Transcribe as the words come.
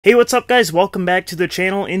Hey, what's up guys? Welcome back to the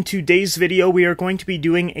channel. In today's video, we are going to be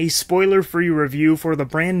doing a spoiler-free review for the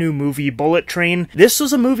brand new movie Bullet Train. This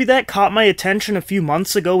was a movie that caught my attention a few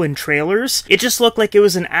months ago in trailers. It just looked like it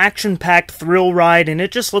was an action-packed thrill ride, and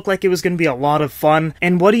it just looked like it was going to be a lot of fun.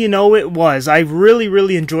 And what do you know, it was. I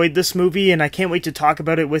really enjoyed this movie, and I can't wait to talk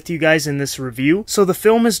about it with you guys in this review. So the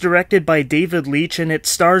film is directed by David Leitch, and it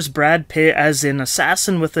stars Brad Pitt as an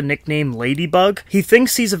assassin with the nickname Ladybug. He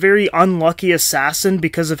thinks he's a very unlucky assassin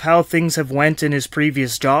because of how things have went in his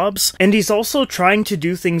previous jobs, and he's also trying to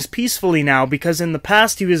do things peacefully now because in the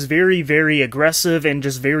past he was very aggressive and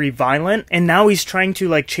just very violent, and now he's trying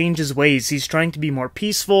to change his ways. He's trying to be more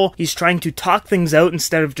peaceful, he's trying to talk things out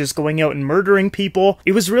instead of just going out and murdering people.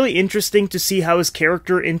 It was really interesting to see how his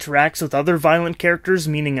character interacts with other violent characters,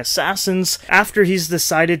 meaning assassins, after he's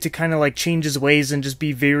decided to kind of change his ways and just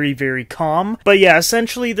be very calm. But yeah,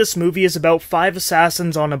 essentially this movie is about 5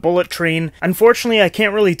 assassins on a bullet train. Unfortunately, I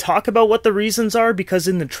can't really talk about what the reasons are because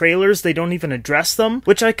in the trailers they don't even address them,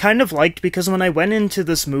 which I kind of liked because when I went into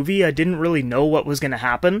this movie I didn't really know what was going to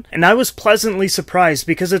happen, and I was pleasantly surprised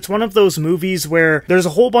because it's one of those movies where there's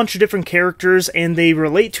a whole bunch of different characters and they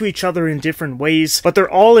relate to each other in different ways, but they're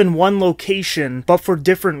all in one location but for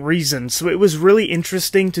different reasons. So it was really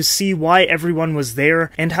interesting to see why everyone was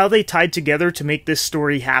there and how they tied together to make this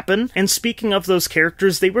story happen. And speaking of those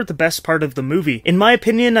characters, they were the best part of the movie. In my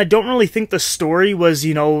opinion, I don't really think the story was,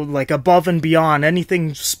 above and beyond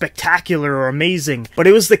anything spectacular or amazing, but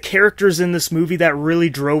it was the characters in this movie that really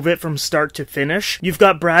drove it from start to finish. You've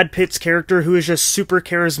got Brad Pitt's character, who is just super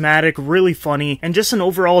charismatic, really funny, and just an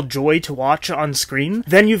overall joy to watch on screen.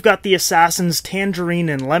 Then you've got the assassins Tangerine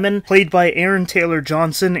and Lemon, played by Aaron Taylor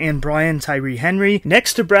Johnson and Brian Tyree Henry.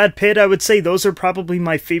 Next to Brad Pitt, I would say those are probably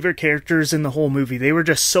my favorite characters in the whole movie. They were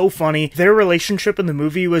just so funny. Their relationship in the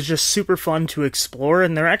movie was just super fun to explore,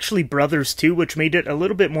 and they're actually brothers too, which made it a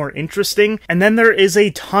little bit more interesting. And then there is a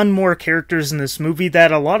ton more characters in this movie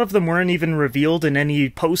that a lot of them weren't even revealed in any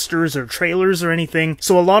posters or trailers or anything,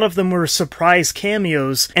 so a lot of them were surprise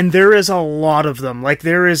cameos, and there is a lot of them.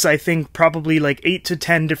 There is, I think, probably 8 to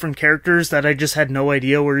 10 different characters that I just had no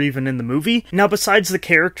idea were even in the movie. Now, besides the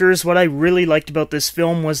characters, what I really liked about this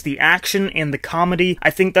film was the action and the comedy. I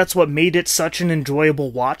think that's what made it such an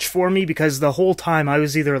enjoyable watch for me, because the whole time I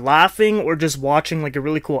was either laughing or just watching a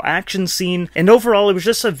really cool action scene, and overall it was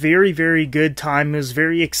just a very good time. It was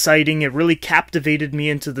very exciting. It really captivated me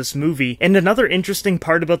into this movie. And another interesting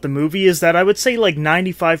part about the movie is that I would say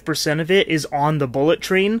 95% of it is on the bullet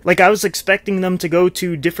train. I was expecting them to go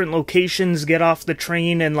to different locations, get off the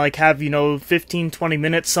train, and have 15-20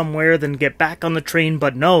 minutes somewhere, then get back on the train,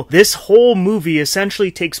 but no, this whole movie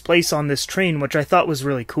essentially takes place on this train, which I thought was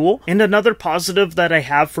really cool. And another positive that I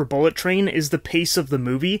have for Bullet Train is the pace of the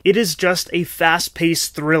movie. It is just a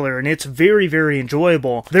fast-paced thriller, and it's very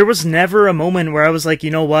enjoyable. There was never a moment where I was like,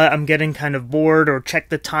 you know what, I'm getting kind of bored or check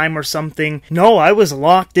the time or something. No, I was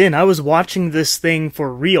locked in. I was watching this thing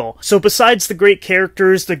for real. So besides the great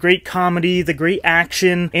characters, the great comedy, the great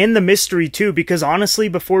action, and the mystery too, because honestly,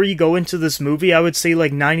 before you go into this movie, I would say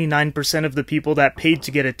 99% of the people that paid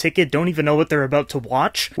to get a ticket don't even know what they're about to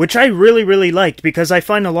watch, which I really liked, because I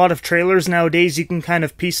find a lot of trailers nowadays you can kind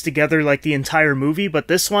of piece together the entire movie, but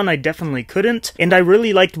this one I definitely couldn't, and I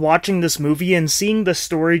really liked watching this movie and seeing the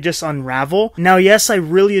story just unravel. Now, yes, I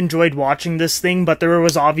really enjoyed watching this thing, but there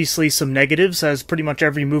was obviously some negatives, as pretty much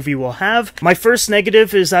every movie will have. My first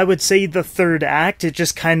negative is, I would say, the third act. It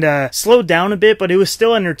just kind of slowed down a bit, but it was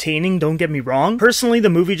still entertaining, don't get me wrong. Personally, the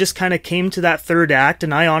movie just kind of came to that third act,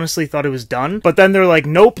 and I honestly thought it was done, but then they're like,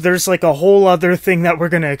 nope, there's a whole other thing that we're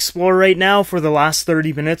going to explore right now for the last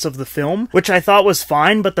 30 minutes of the film, which I thought was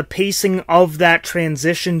fine, but the pacing of that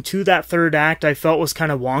transition to that third act I felt was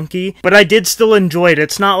kind of wonky, but I did still enjoy it.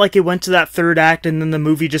 It's not like it went to that third act and then the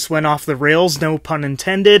movie just went off the rails, no pun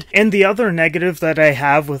intended. And the other negative that I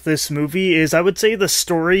have with this movie is, I would say the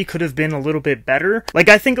story could have been a little bit better.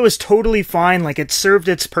 I think it was totally fine, it served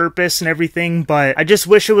its purpose and everything, but I just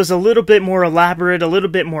wish it was a little bit more elaborate, a little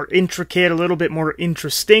bit more intricate, a little bit more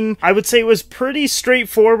interesting. I would say it was pretty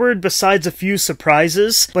straightforward besides a few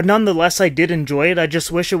surprises, but nonetheless I did enjoy it. I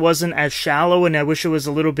just wish it wasn't as shallow, and I wish it was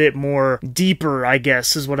a little bit more deeper, I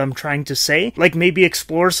guess is what I'm trying to say. Maybe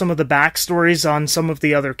explore some of the backstories on some of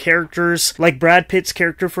the other characters. Brad Pitt's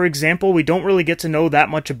character, for example, we don't really get to know that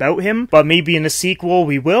much about him, but maybe in a sequel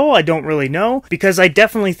we will. I don't really know, because I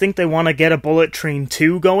definitely think they want to get a Bullet Train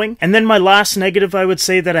 2 going. And then my last negative I would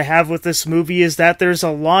say that I have with this movie is that there's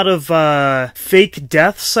a lot of fake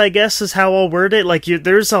deaths, I guess is how I'll word it.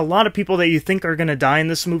 There's a lot of people that you think are gonna die in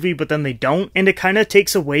this movie, but then they don't, and it kind of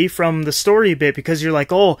takes away from the story a bit, because you're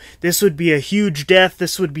like, oh, this would be a huge death,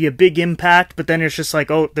 this would be a big impact, fact, but then it's just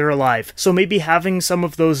like, oh, they're alive. So maybe having some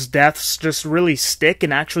of those deaths just really stick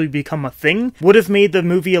and actually become a thing would have made the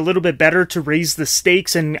movie a little bit better to raise the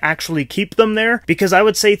stakes and actually keep them there, because I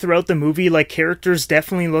would say throughout the movie, like, characters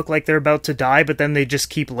definitely look like they're about to die, but then they just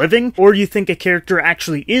keep living, or you think a character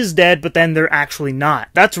actually is dead, but then they're actually not.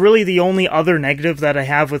 That's really the only other negative that I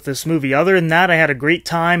have with this movie. Other than that, I had a great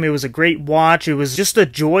time. It was a great watch. It was just a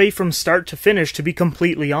joy from start to finish, to be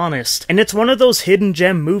completely honest. And it's one of those hidden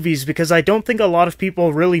gem movies, because I don't think a lot of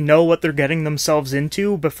people really know what they're getting themselves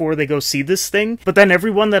into before they go see this thing, but then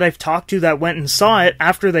everyone that I've talked to that went and saw it,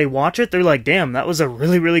 after they watch it, they're like, damn, that was a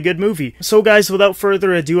really, really good movie. So guys, without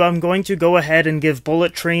further ado, I'm going to go ahead and give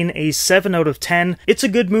Bullet Train a 7 out of 10. It's a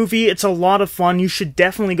good movie. It's a lot of fun. You should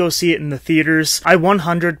definitely go see it in the theaters. I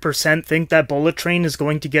 100% think that Bullet Train is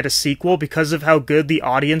going to get a sequel because of how good the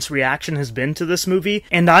audience reaction has been to this movie,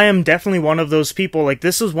 and I am definitely one of those people. Like,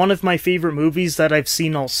 this is one of my favorite movies that I've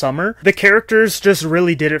seen all summer. The characters just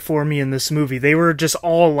really did it for me in this movie. They were just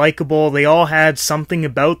all likable. They all had something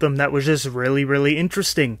about them that was just really, really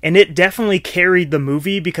interesting, and it definitely carried the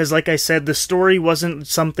movie, because like I said, the story wasn't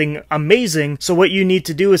something amazing, so what you need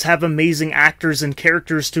to do is have amazing actors and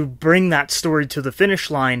characters to bring that story to the finish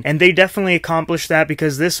line, and they definitely accomplished that,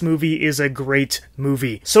 because this movie is a great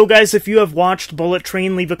movie. So guys, if you have watched Bullet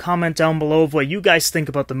Train, leave a comment down below of what you guys think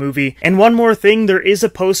about the movie. And one more thing, there is a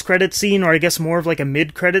post-credit scene, or I guess more of like a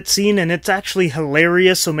mid-credit scene, and it's actually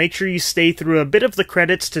hilarious, so make sure you stay through a bit of the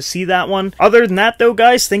credits to see that one. Other than that though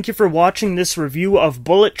guys, thank you for watching this review of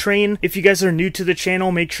Bullet Train. If you guys are new to the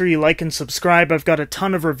channel, make sure you like and subscribe. I've got a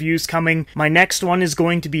ton of reviews coming. My next one is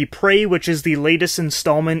going to be Prey, which is the latest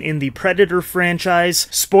installment in the Predator franchise.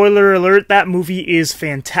 Spoiler alert, that movie is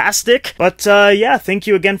fantastic. But yeah, thank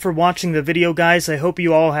you again for watching the video guys. I hope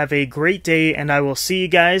you all have a great day, and I will see you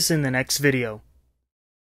guys in the next video.